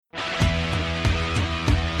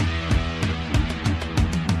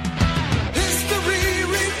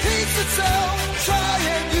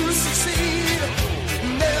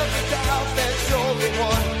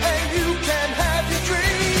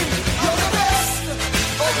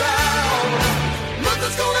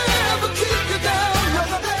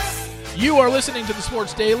You are listening to the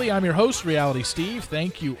Sports Daily. I'm your host, Reality Steve.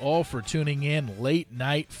 Thank you all for tuning in. Late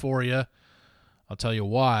night for you. I'll tell you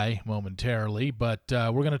why momentarily, but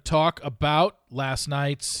we're going to talk about last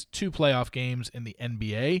night's 2 playoff games in the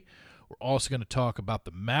NBA. We're also going to talk about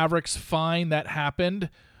the Mavericks fine that happened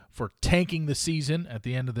for tanking the season at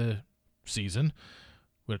the end of the season.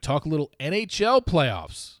 We're going to talk a little NHL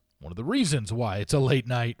playoffs, one of the reasons why it's a late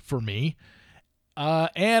night for me.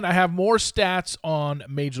 And I have more stats on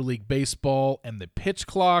Major League Baseball and the pitch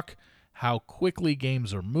clock, how quickly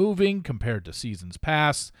games are moving compared to seasons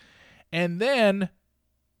past. And then,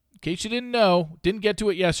 in case you didn't get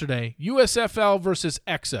to it yesterday, USFL versus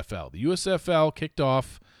XFL. The USFL kicked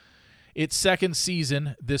off its 2nd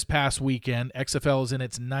season this past weekend. XFL is in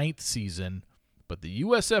its 9th season. But the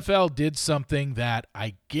USFL did something that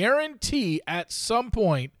I guarantee at some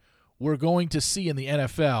point we're going to see in the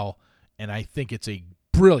NFL, and I think it's a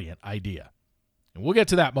brilliant idea. And we'll get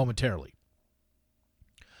to that momentarily.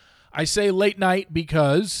 I say late night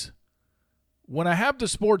because when I have the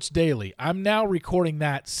Sports Daily, I'm now recording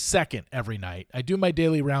that second every night. I do my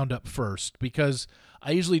daily roundup first because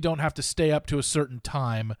I usually don't have to stay up to a certain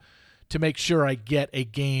time to make sure I get a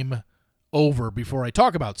game over before I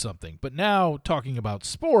talk about something. But now talking about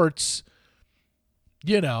sports,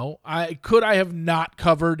 I have not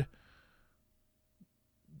covered.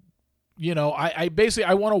 I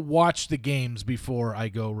basically want to watch the games before I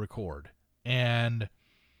go record. And in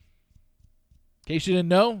case you didn't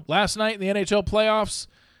know, last night in the NHL playoffs,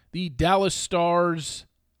 the Dallas Stars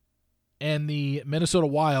and the Minnesota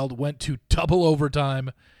Wild went to double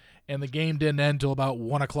overtime, and the game didn't end until about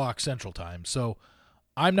 1 o'clock Central Time. So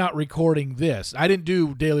I'm not recording this. I didn't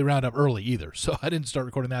do Daily Roundup early either, so I didn't start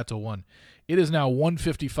recording that till 1. It is now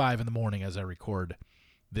 1:55 in the morning as I record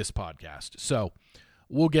this podcast. So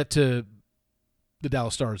we'll get to the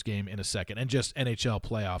Dallas Stars game in a second and just NHL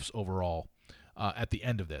playoffs overall at the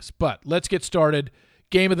end of this. But let's get started.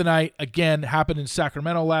 Game of the night, again, happened in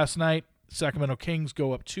Sacramento last night. Sacramento Kings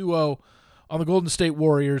go up 2-0 on the Golden State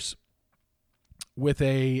Warriors with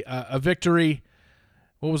a victory.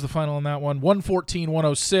 What was the final on that one?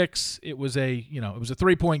 114-106. It was a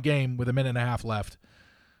 3-point game with a minute and a half left,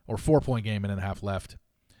 or 4-point game, minute and a half left.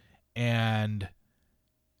 And,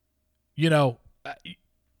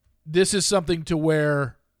 this is something to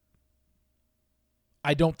where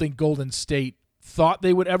I don't think Golden State thought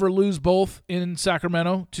they would ever lose both in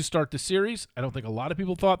Sacramento to start the series. I don't think a lot of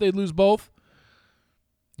people thought they'd lose both.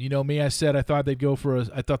 You know me, I said I thought they'd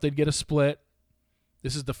get a split.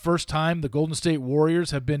 This is the first time the Golden State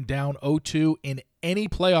Warriors have been down 0-2 in any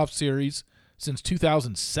playoff series since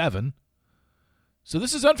 2007. So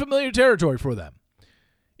this is unfamiliar territory for them.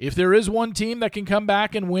 If there is one team that can come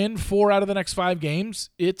back and win 4 out of the next 5 games,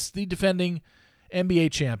 it's the defending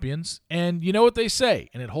NBA champions. And you know what they say,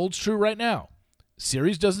 and it holds true right now.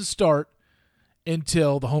 Series doesn't start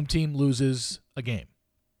until the home team loses a game.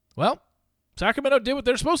 Well, Sacramento did what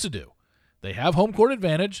they're supposed to do. They have home court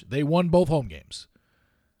advantage. They won both home games.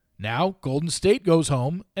 Now, Golden State goes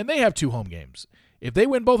home, and they have 2 home games. If they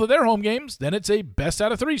win both of their home games, then it's a best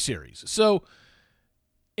out of 3 series. So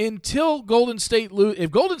until Golden State if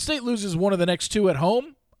Golden State loses one of the next 2 at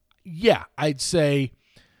home, yeah, I'd say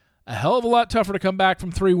a hell of a lot tougher to come back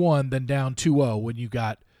from 3-1 than down 2-0 when you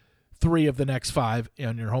got 3 of the next 5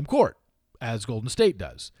 on your home court, as Golden State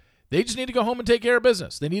does. They just need to go home and take care of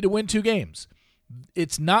business. They need to win 2 games.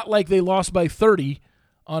 It's not like they lost by 30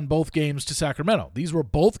 on both games to Sacramento. These were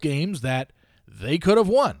both games that they could have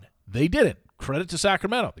won. They didn't. Credit to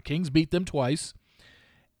Sacramento. The Kings beat them twice.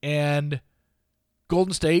 And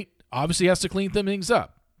Golden State obviously has to clean things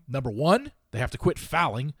up. Number 1, they have to quit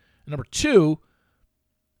fouling. And number 2,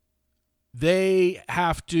 they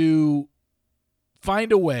have to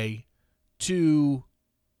find a way to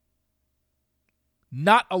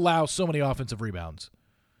not allow so many offensive rebounds,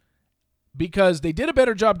 because they did a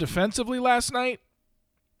better job defensively last night.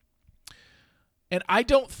 And I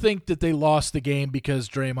don't think that they lost the game because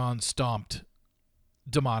Draymond stomped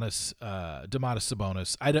Domantas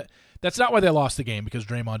Sabonis. That's not why they lost the game, because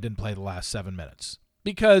Draymond didn't play the last 7 minutes.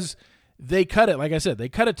 Because they cut it, like I said, they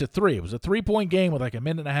cut it to 3. It was a 3-point game with like a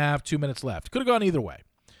minute and a half, 2 minutes left. Could have gone either way.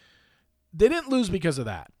 They didn't lose because of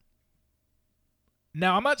that.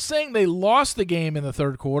 Now, I'm not saying they lost the game in the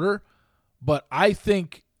third quarter, but I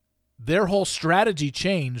think their whole strategy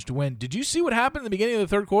changed when – did you see what happened in the beginning of the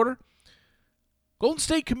third quarter? Golden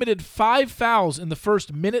State committed 5 fouls in the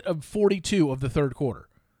first minute of 42 of the third quarter.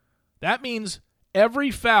 That means every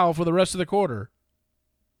foul for the rest of the quarter,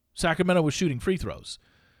 Sacramento was shooting free throws.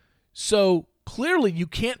 So clearly you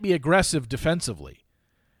can't be aggressive defensively.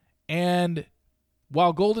 And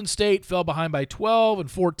while Golden State fell behind by 12 and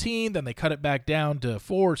 14, then they cut it back down to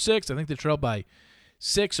 4 or 6. I think they trailed by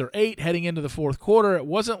 6 or 8 heading into the fourth quarter. It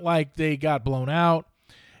wasn't like they got blown out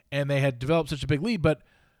and they had developed such a big lead, but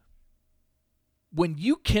when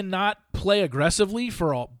you cannot play aggressively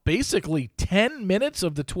for basically 10 minutes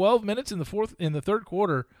of the 12 minutes in the third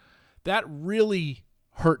quarter, that really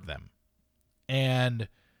hurt them. And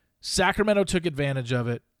Sacramento took advantage of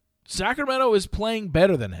it. Sacramento is playing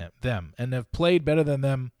better than them and have played better than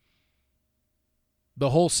them the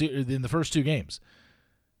whole series in the first 2 games.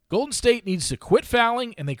 Golden State needs to quit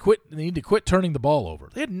fouling, and they need to quit turning the ball over.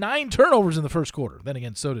 They had 9 turnovers in the first quarter. Then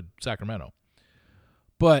again, so did Sacramento.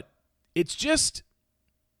 But it's just,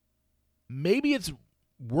 maybe it's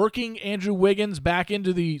working Andrew Wiggins back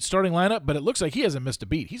into the starting lineup, but it looks like he hasn't missed a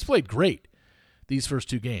beat. He's played great these first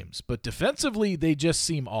 2 games, but defensively they just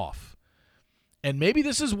seem off. And maybe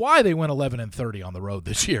this is why they went 11-30 on the road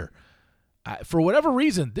this year. For whatever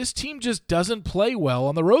reason, this team just doesn't play well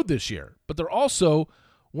on the road this year, but they're also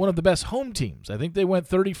one of the best home teams. I think they went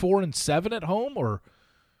 34-7 at home, or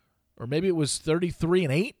maybe it was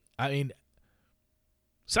 33-8. I mean,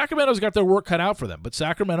 Sacramento's got their work cut out for them, but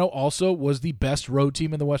Sacramento also was the best road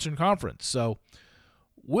team in the Western Conference. So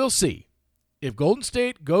we'll see. If Golden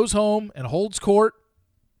State goes home and holds court,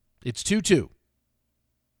 it's 2-2.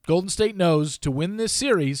 Golden State knows to win this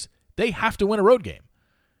series, they have to win a road game.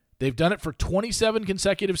 They've done it for 27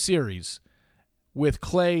 consecutive series with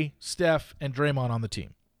Klay, Steph, and Draymond on the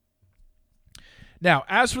team. Now,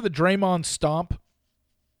 as for the Draymond stomp,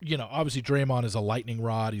 obviously Draymond is a lightning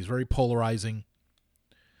rod. He's very polarizing.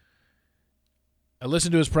 I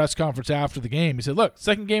listened to his press conference after the game. He said, look,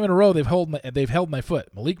 second game in a row they've held my foot.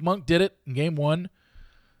 Malik Monk did it in game 1.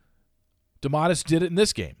 Domantas did it in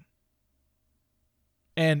this game.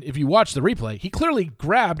 And if you watch the replay, he clearly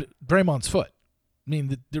grabbed Draymond's foot. I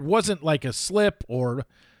mean, there wasn't like a slip, or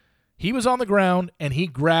he was on the ground and he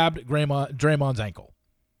grabbed Draymond's ankle.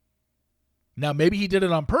 Now, maybe he did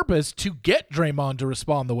it on purpose to get Draymond to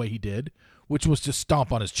respond the way he did, which was to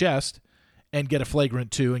stomp on his chest and get a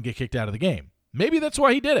flagrant 2 and get kicked out of the game. Maybe that's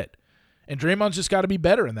why he did it. And Draymond's just got to be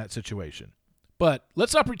better in that situation. But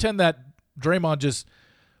let's not pretend that Draymond just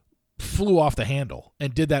flew off the handle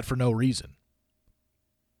and did that for no reason.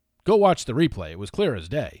 Go watch the replay. It was clear as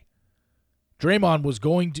day. Draymond was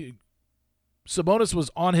Sabonis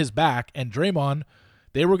was on his back, and Draymond,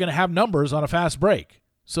 they were going to have numbers on a fast break.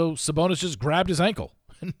 So Sabonis just grabbed his ankle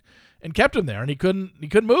and kept him there, and he couldn't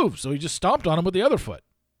move. So he just stomped on him with the other foot.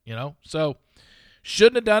 So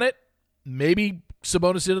shouldn't have done it. Maybe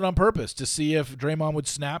Sabonis did it on purpose to see if Draymond would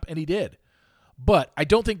snap, and he did. But I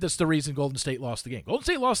don't think that's the reason Golden State lost the game. Golden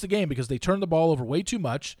State lost the game because they turned the ball over way too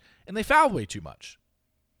much, and they fouled way too much.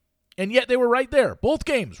 And yet they were right there. Both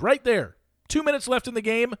games, right there. 2 minutes left in the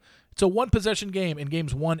game. It's a one-possession game in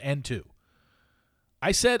games 1 and 2.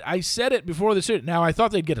 I said it before the series. Now, I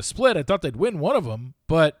thought they'd get a split. I thought they'd win one of them,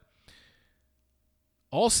 but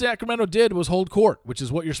all Sacramento did was hold court, which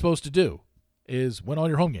is what you're supposed to do, is win all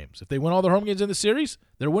your home games. If they win all their home games in the series,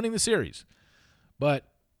 they're winning the series. But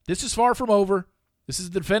this is far from over. This is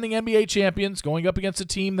the defending NBA champions going up against a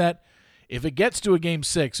team that, if it gets to a game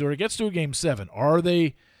 6 or it gets to a game 7, are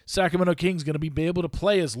they Sacramento Kings going to be able to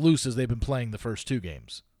play as loose as they've been playing the first 2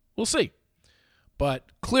 games? We'll see.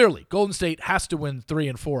 But clearly, Golden State has to win 3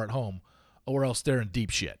 and 4 at home, or else they're in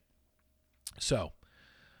deep shit. So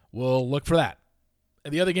we'll look for that.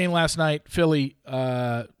 And the other game last night, Philly,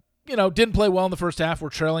 didn't play well in the first half. We're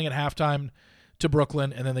trailing at halftime to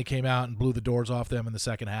Brooklyn, and then they came out and blew the doors off them in the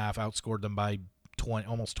second half, outscored them by 20,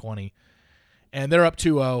 almost 20. And they're up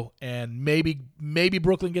 2-0, and maybe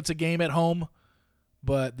Brooklyn gets a game at home,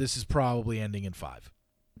 but this is probably ending in 5.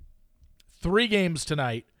 3 games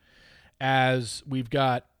tonight, as we've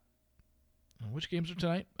got, which games are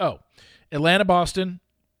tonight? Oh, Atlanta-Boston,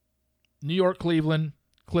 New York-Cleveland,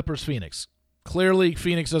 Clippers-Phoenix. Clearly,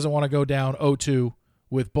 Phoenix doesn't want to go down 0-2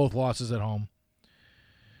 with both losses at home.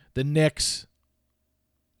 The Knicks,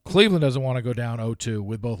 Cleveland doesn't want to go down 0-2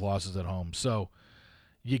 with both losses at home. So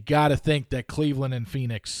you got to think that Cleveland and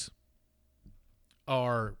Phoenix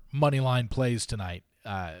are money line plays tonight.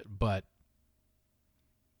 But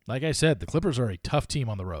like I said, the Clippers are a tough team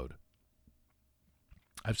on the road.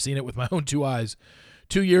 I've seen it with my own 2 eyes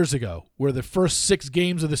 2 years ago, where the first 6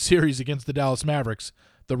 games of the series against the Dallas Mavericks,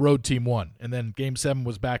 the road team won. And then Game 7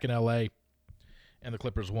 was back in L.A., and the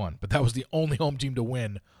Clippers won. But that was the only home team to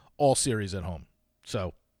win all series at home.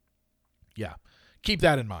 So, yeah, keep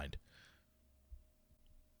that in mind.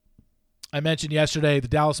 I mentioned yesterday the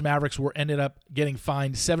Dallas Mavericks ended up getting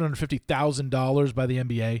fined $750,000 by the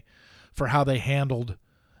NBA for how they handled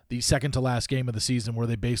the second to last game of the season where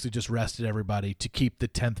they basically just rested everybody to keep the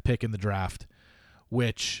 10th pick in the draft,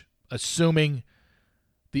 which, assuming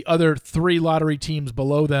the other 3 lottery teams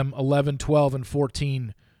below them, 11, 12, and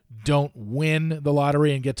 14, don't win the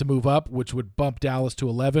lottery and get to move up, which would bump Dallas to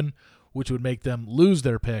 11, which would make them lose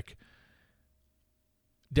their pick.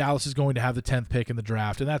 Dallas is going to have the 10th pick in the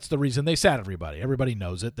draft, and that's the reason they sat everybody. Everybody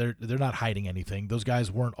knows it. They're not hiding anything. Those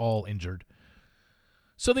guys weren't all injured.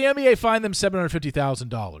 So the NBA fined them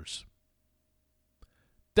 $750,000.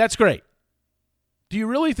 That's great. Do you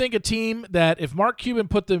really think a team that if Mark Cuban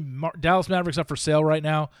put the Dallas Mavericks up for sale right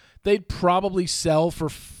now, they'd probably sell for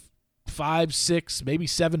 $5, $6, maybe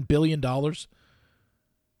 $7 billion? Do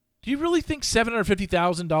you really think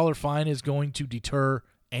 $750,000 fine is going to deter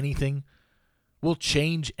anything? Will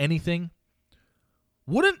change anything?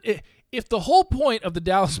 Wouldn't it, if the whole point of the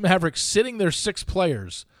Dallas Mavericks sitting their 6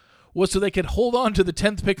 players was so they could hold on to the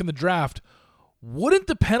 10th pick in the draft, wouldn't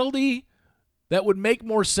the penalty that would make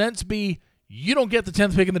more sense be you don't get the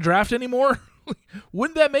 10th pick in the draft anymore?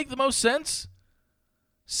 Wouldn't that make the most sense?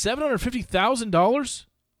 $750,000?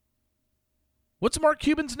 What's Mark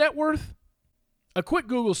Cuban's net worth? A quick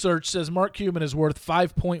Google search says Mark Cuban is worth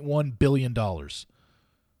 $5.1 billion.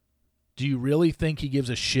 Do you really think he gives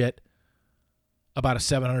a shit about a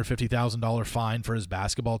 $750,000 fine for his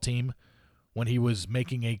basketball team when he was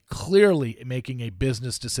clearly making a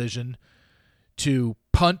business decision to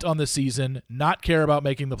punt on the season, not care about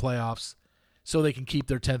making the playoffs so they can keep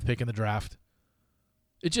their 10th pick in the draft?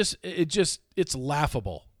 It's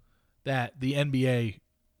laughable that the NBA,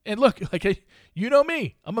 and look, like, you know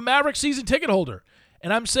me, I'm a Maverick season ticket holder,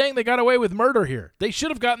 and I'm saying they got away with murder here. They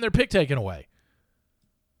should have gotten their pick taken away.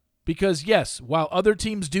 Because, yes, while other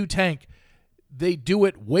teams do tank, they do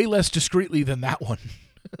it way less discreetly than that one.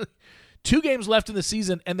 2 games left in the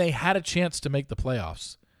season, and they had a chance to make the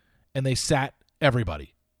playoffs, and they sat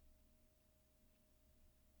everybody.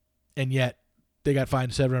 And yet, they got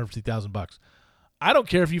fined $750,000. I don't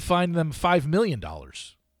care if you fine them $5 million.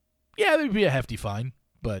 Yeah, there'd be a hefty fine,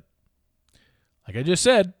 but like I just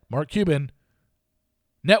said, Mark Cuban,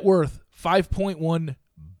 net worth $5.1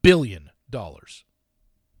 billion.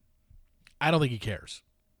 I don't think he cares.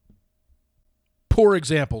 Poor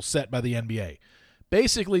example set by the NBA.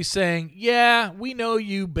 Basically saying, yeah, we know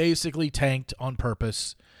you basically tanked on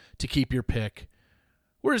purpose to keep your pick.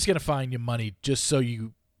 We're just going to fine you money just so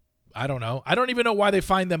you, I don't know. I don't even know why they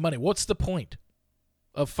fine them money. What's the point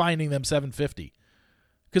of fining them $750?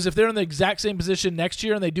 Because if they're in the exact same position next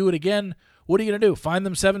year and they do it again, what are you going to do? Fine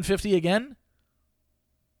them $750 again?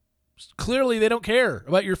 Clearly they don't care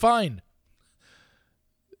about your fine.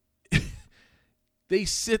 They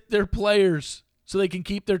sit their players so they can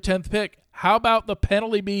keep their 10th pick. How about the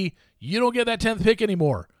penalty be you don't get that 10th pick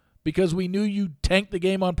anymore because we knew you tanked the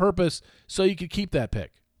game on purpose so you could keep that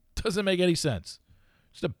pick? Doesn't make any sense.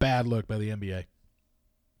 Just a bad look by the NBA.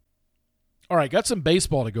 All right, got some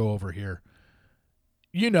baseball to go over here.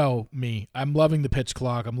 You know me. I'm loving the pitch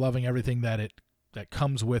clock. I'm loving everything that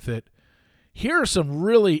comes with it. Here are some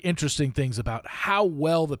really interesting things about how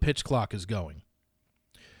well the pitch clock is going.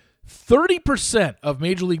 30% of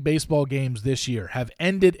Major League Baseball games this year have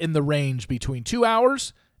ended in the range between 2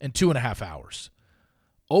 hours and 2.5 hours.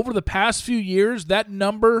 Over the past few years, that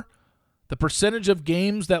number, the percentage of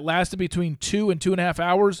games that lasted between 2 and 2.5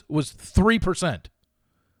 hours, was 3%.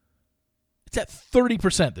 It's at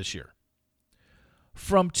 30% this year.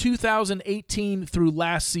 From 2018 through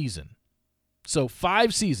last season. So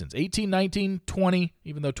 5 seasons, 18, 19, 20,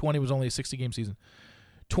 even though 20 was only a 60-game season,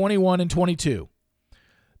 21 and 22.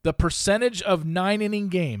 The percentage of 9-inning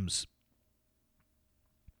games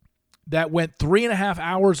that went 3.5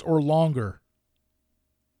 hours or longer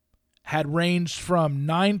had ranged from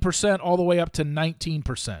 9% all the way up to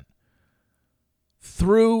 19%.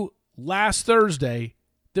 Through last Thursday,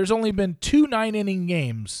 there's only been 2 9-inning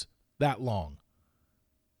games that long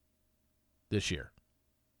this year.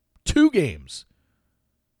 2 games.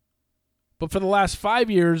 But for the last 5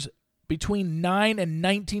 years, between 9 and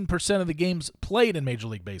 19% of the games played in Major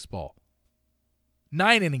League Baseball,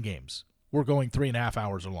 9-inning games were going 3.5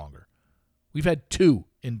 hours or longer. We've had 2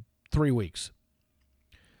 in 3 weeks.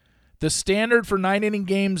 The standard for 9-inning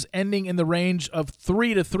games ending in the range of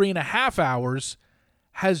 3 to 3.5 hours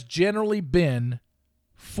has generally been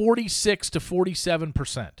 46 to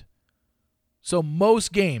 47%. So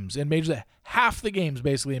most games in half the games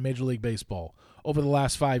basically in Major League Baseball over the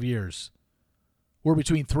last 5 years were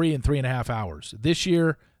between 3 and 3.5 hours. This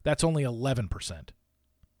year, that's only 11%.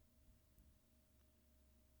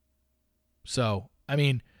 So, I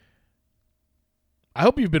mean, I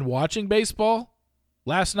hope you've been watching baseball.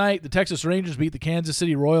 Last night, the Texas Rangers beat the Kansas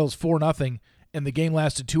City Royals 4-0, and the game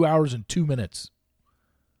lasted 2 hours and 2 minutes.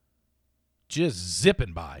 Just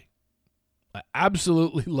zipping by. I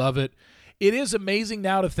absolutely love it. It is amazing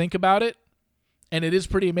now to think about it, and it is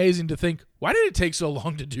pretty amazing to think, why did it take so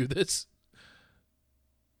long to do this?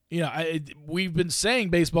 We've been saying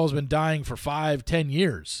baseball's been dying for 5-10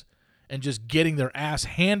 years and just getting their ass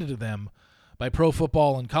handed to them by pro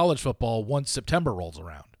football and college football once September rolls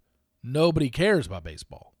around. Nobody cares about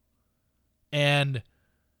baseball. And,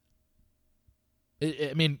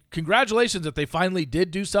 congratulations that they finally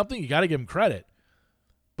did do something. You got to give them credit.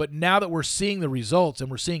 But now that we're seeing the results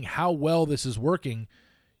and we're seeing how well this is working,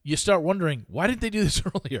 you start wondering, why didn't they do this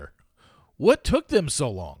earlier? What took them so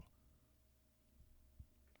long?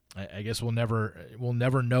 I guess we'll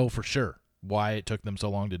never know for sure why it took them so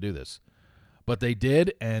long to do this. But they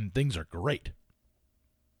did, and things are great.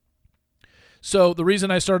 So the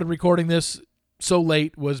reason I started recording this so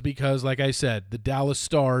late was because, like I said, the Dallas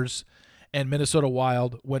Stars and Minnesota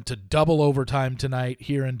Wild went to double overtime tonight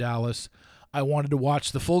here in Dallas. I wanted to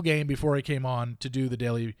watch the full game before I came on to do the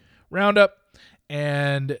daily roundup,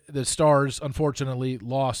 and the Stars, unfortunately,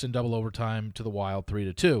 lost in double overtime to the Wild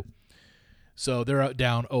 3-2. So they're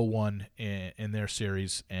down 0-1 in their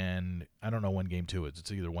series, and I don't know when Game 2 is.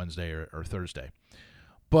 It's either Wednesday or Thursday.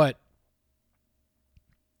 But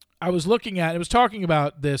I was talking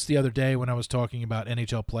about this the other day when I was talking about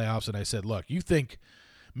NHL playoffs, and I said, look, you think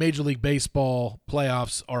Major League Baseball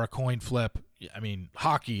playoffs are a coin flip. I mean,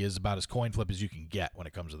 hockey is about as coin flip as you can get when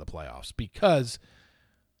it comes to the playoffs, because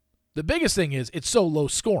the biggest thing is it's so low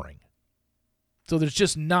scoring. So there's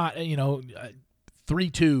just not,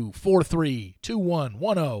 3-2, 4-3, 2-1,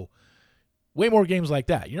 1-0. Way more games like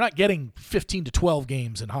that. You're not getting 15 to 12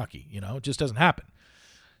 games in hockey. It just doesn't happen.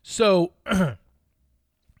 So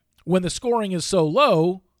when the scoring is so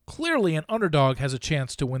low, clearly an underdog has a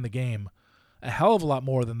chance to win the game a hell of a lot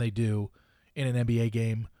more than they do in an NBA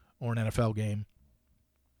game or an NFL game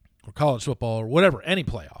or college football or whatever, any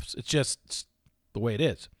playoffs. It's the way it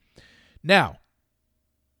is. Now,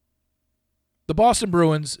 the Boston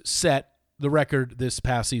Bruins set the record this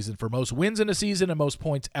past season for most wins in a season and most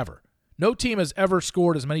points ever. No team has ever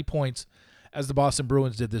scored as many points as the Boston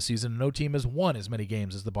Bruins did this season. No team has won as many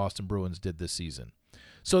games as the Boston Bruins did this season.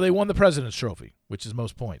 So they won the President's Trophy, which is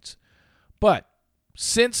most points. But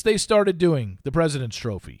since they started doing the President's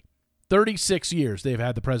Trophy, 36 years they've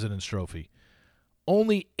had the President's Trophy,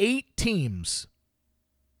 only 8 teams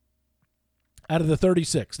out of the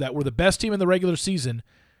 36 that were the best team in the regular season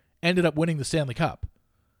ended up winning the Stanley Cup.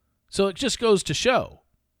 So it just goes to show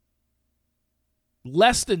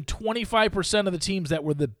less than 25% of the teams that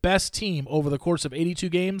were the best team over the course of 82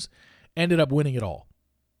 games ended up winning it all.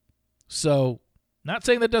 So, not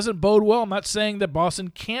saying that doesn't bode well. I'm not saying that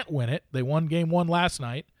Boston can't win it. They won game 1 last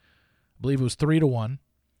night. I believe it was 3-1.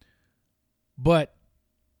 But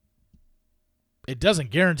it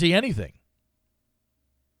doesn't guarantee anything.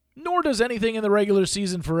 Nor does anything in the regular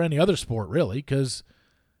season for any other sport, really, because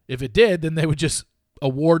if it did, then they would just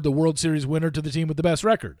award the World Series winner to the team with the best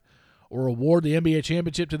record or award the NBA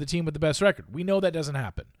championship to the team with the best record. We know that doesn't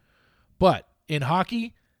happen. But in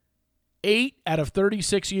hockey, 8 out of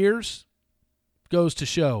 36 years goes to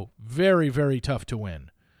show very, very tough to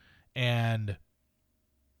win. And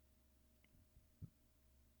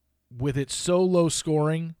with it so low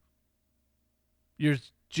scoring,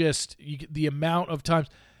 the amount of times.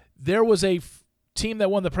 There was a team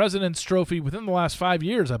that won the President's Trophy within the last 5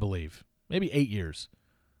 years, I believe, maybe 8 years,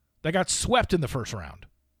 that got swept in the first round.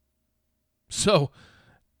 So,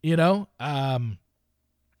 the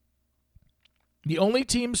only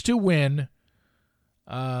teams to win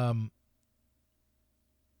the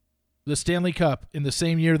Stanley Cup in the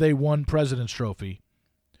same year they won President's Trophy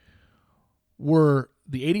were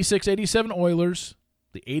the 86-87 Oilers,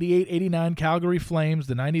 the 88-89 Calgary Flames,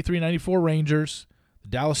 the 93-94 Rangers, the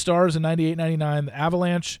Dallas Stars in 98-99, the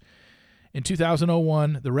Avalanche in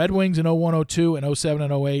 2001, the Red Wings in 01-02 and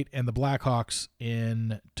 07-08, and the Blackhawks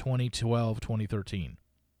in 2012-2013.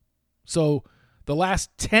 So the last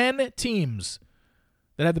 10 teams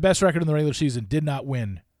that had the best record in the regular season did not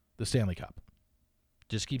win the Stanley Cup.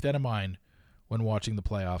 Just keep that in mind when watching the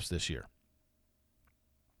playoffs this year.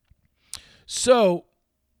 So,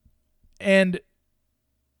 and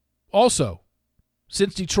also,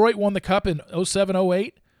 since Detroit won the Cup in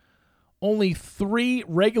 07-08, only 3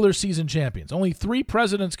 regular season champions, only 3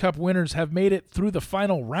 President's Cup winners have made it through the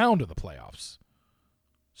final round of the playoffs.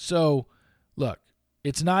 So, look,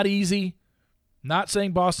 it's not easy. Not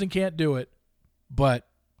saying Boston can't do it, but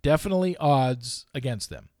definitely odds against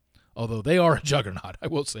them. Although they are a juggernaut, I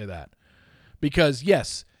will say that. Because,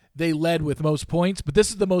 yes, they led with most points, but this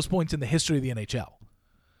is the most points in the history of the NHL.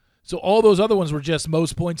 So all those other ones were just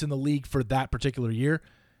most points in the league for that particular year.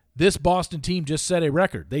 This Boston team just set a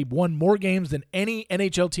record. They won more games than any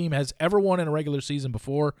NHL team has ever won in a regular season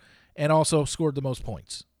before, and also scored the most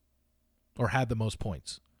points, or had the most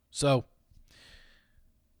points. So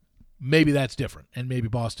maybe that's different, and maybe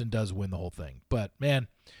Boston does win the whole thing. But, man,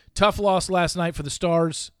 tough loss last night for the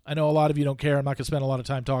Stars. I know a lot of you don't care. I'm not going to spend a lot of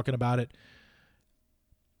time talking about it.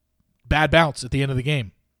 Bad bounce at the end of the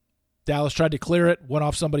game. Dallas tried to clear it, went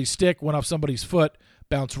off somebody's stick, went off somebody's foot,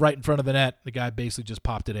 bounced right in front of the net. The guy basically just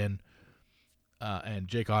popped it in. And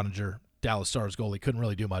Jake Ottinger, Dallas Stars goalie, couldn't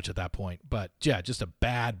really do much at that point. But, yeah, just a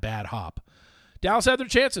bad hop. Dallas had their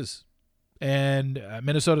chances. And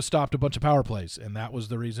Minnesota stopped a bunch of power plays, and that was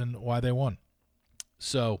the reason why they won.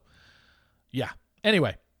 So, yeah.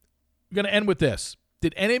 Anyway, I'm going to end with this.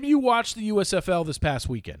 Did any of you watch the USFL this past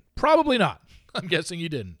weekend? Probably not. I'm guessing you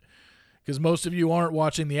didn't, because most of you aren't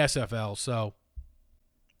watching the SFL, so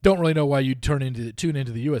don't really know why you'd tune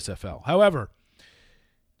into the USFL. However,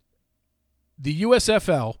 the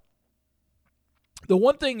USFL, the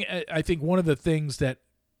one thing, I think one of the things that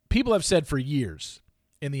people have said for years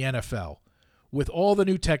in the NFL, with all the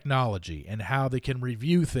new technology and how they can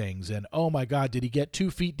review things, and, oh, my God, did he get 2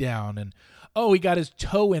 feet down? And, oh, he got his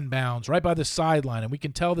toe in bounds right by the sideline, and we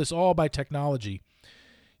can tell this all by technology.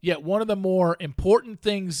 Yet one of the more important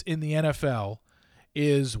things in the NFL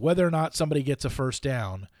is whether or not somebody gets a first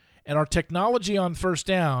down. And our technology on first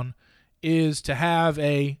down is to have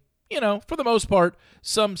a, for the most part,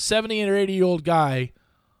 some 70 or 80-year-old guy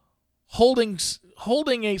holding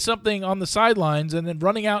something on the sidelines and then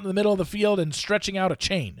running out in the middle of the field and stretching out a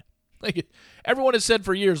chain. Like, everyone has said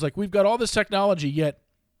for years, like, we've got all this technology, yet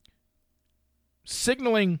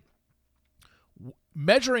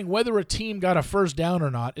measuring whether a team got a first down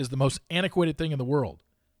or not is the most antiquated thing in the world.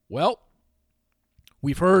 Well,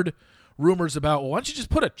 we've heard rumors about, why don't you just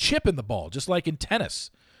put a chip in the ball, just like in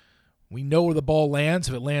tennis? We know where the ball lands,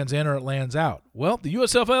 if it lands in or it lands out. Well, the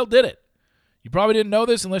USFL did it. You probably didn't know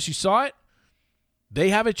this unless you saw it. They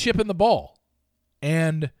have a chip in the ball.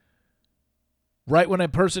 And right when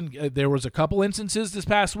there was a couple instances this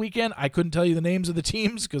past weekend, I couldn't tell you the names of the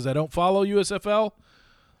teams because I don't follow USFL,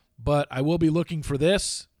 but I will be looking for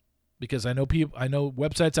this because I know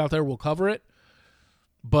websites out there will cover it.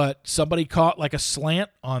 But somebody caught like a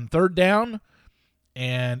slant on third down,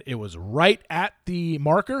 and it was right at the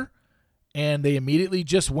marker, and they immediately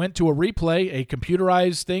just went to a replay. A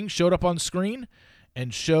computerized thing showed up on screen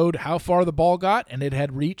and showed how far the ball got, and it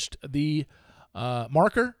had reached the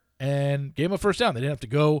marker and gave them a first down. They didn't have to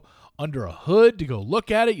go under a hood to go look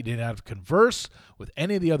at it. You didn't have to converse with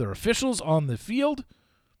any of the other officials on the field.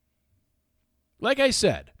 Like I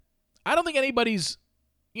said, I don't think anybody's,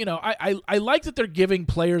 I like that they're giving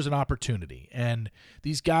players an opportunity. And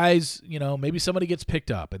these guys, maybe somebody gets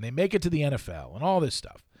picked up and they make it to the NFL and all this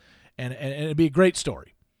stuff. And it'd be a great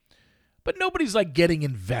story. But nobody's like getting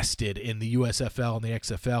invested in the USFL and the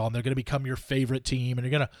XFL, and they're going to become your favorite team, and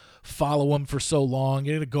you're going to follow them for so long.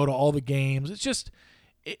 You're going to go to all the games.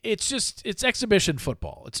 It's exhibition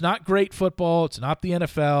football. It's not great football. It's not the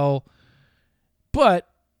NFL. But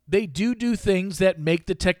they do things that make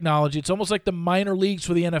the technology. It's almost like the minor leagues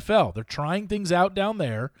for the NFL. They're trying things out down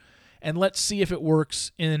there, and let's see if it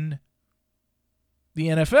works in the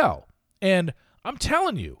NFL. And I'm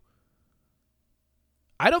telling you,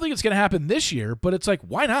 I don't think it's going to happen this year, but it's like,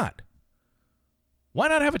 why not? Why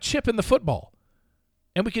not have a chip in the football?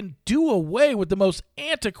 And we can do away with the most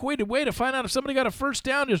antiquated way to find out if somebody got a first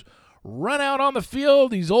down. Just run out on the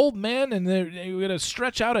field, these old men, and they're going to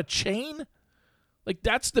stretch out a chain. Like,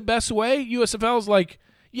 that's the best way. USFL is like,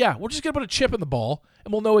 yeah, we're just going to put a chip in the ball,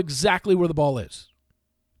 and we'll know exactly where the ball is.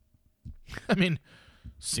 I mean,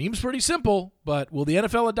 seems pretty simple, but will the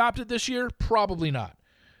NFL adopt it this year? Probably not.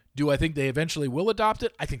 Do I think they eventually will adopt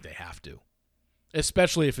it? I think they have to,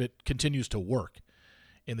 especially if it continues to work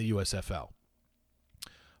in the USFL.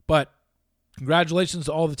 But congratulations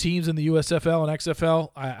to all the teams in the USFL and XFL.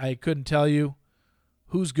 I couldn't tell you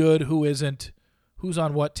who's good, who isn't, who's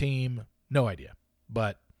on what team. No idea.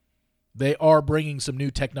 But they are bringing some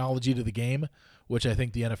new technology to the game, which I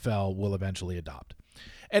think the NFL will eventually adopt.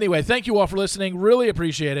 Anyway, thank you all for listening. Really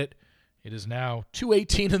appreciate it. It is now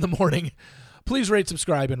 2:18 in the morning. Please rate,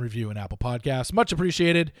 subscribe, and review an Apple Podcast. Much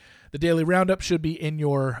appreciated. The Daily Roundup should be in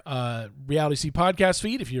your Reality C podcast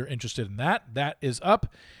feed if you're interested in that. That is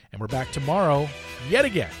up, and we're back tomorrow yet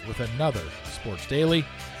again with another Sports Daily.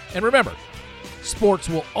 And remember, sports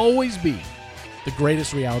will always be the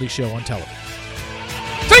greatest reality show on television.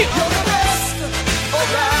 See you!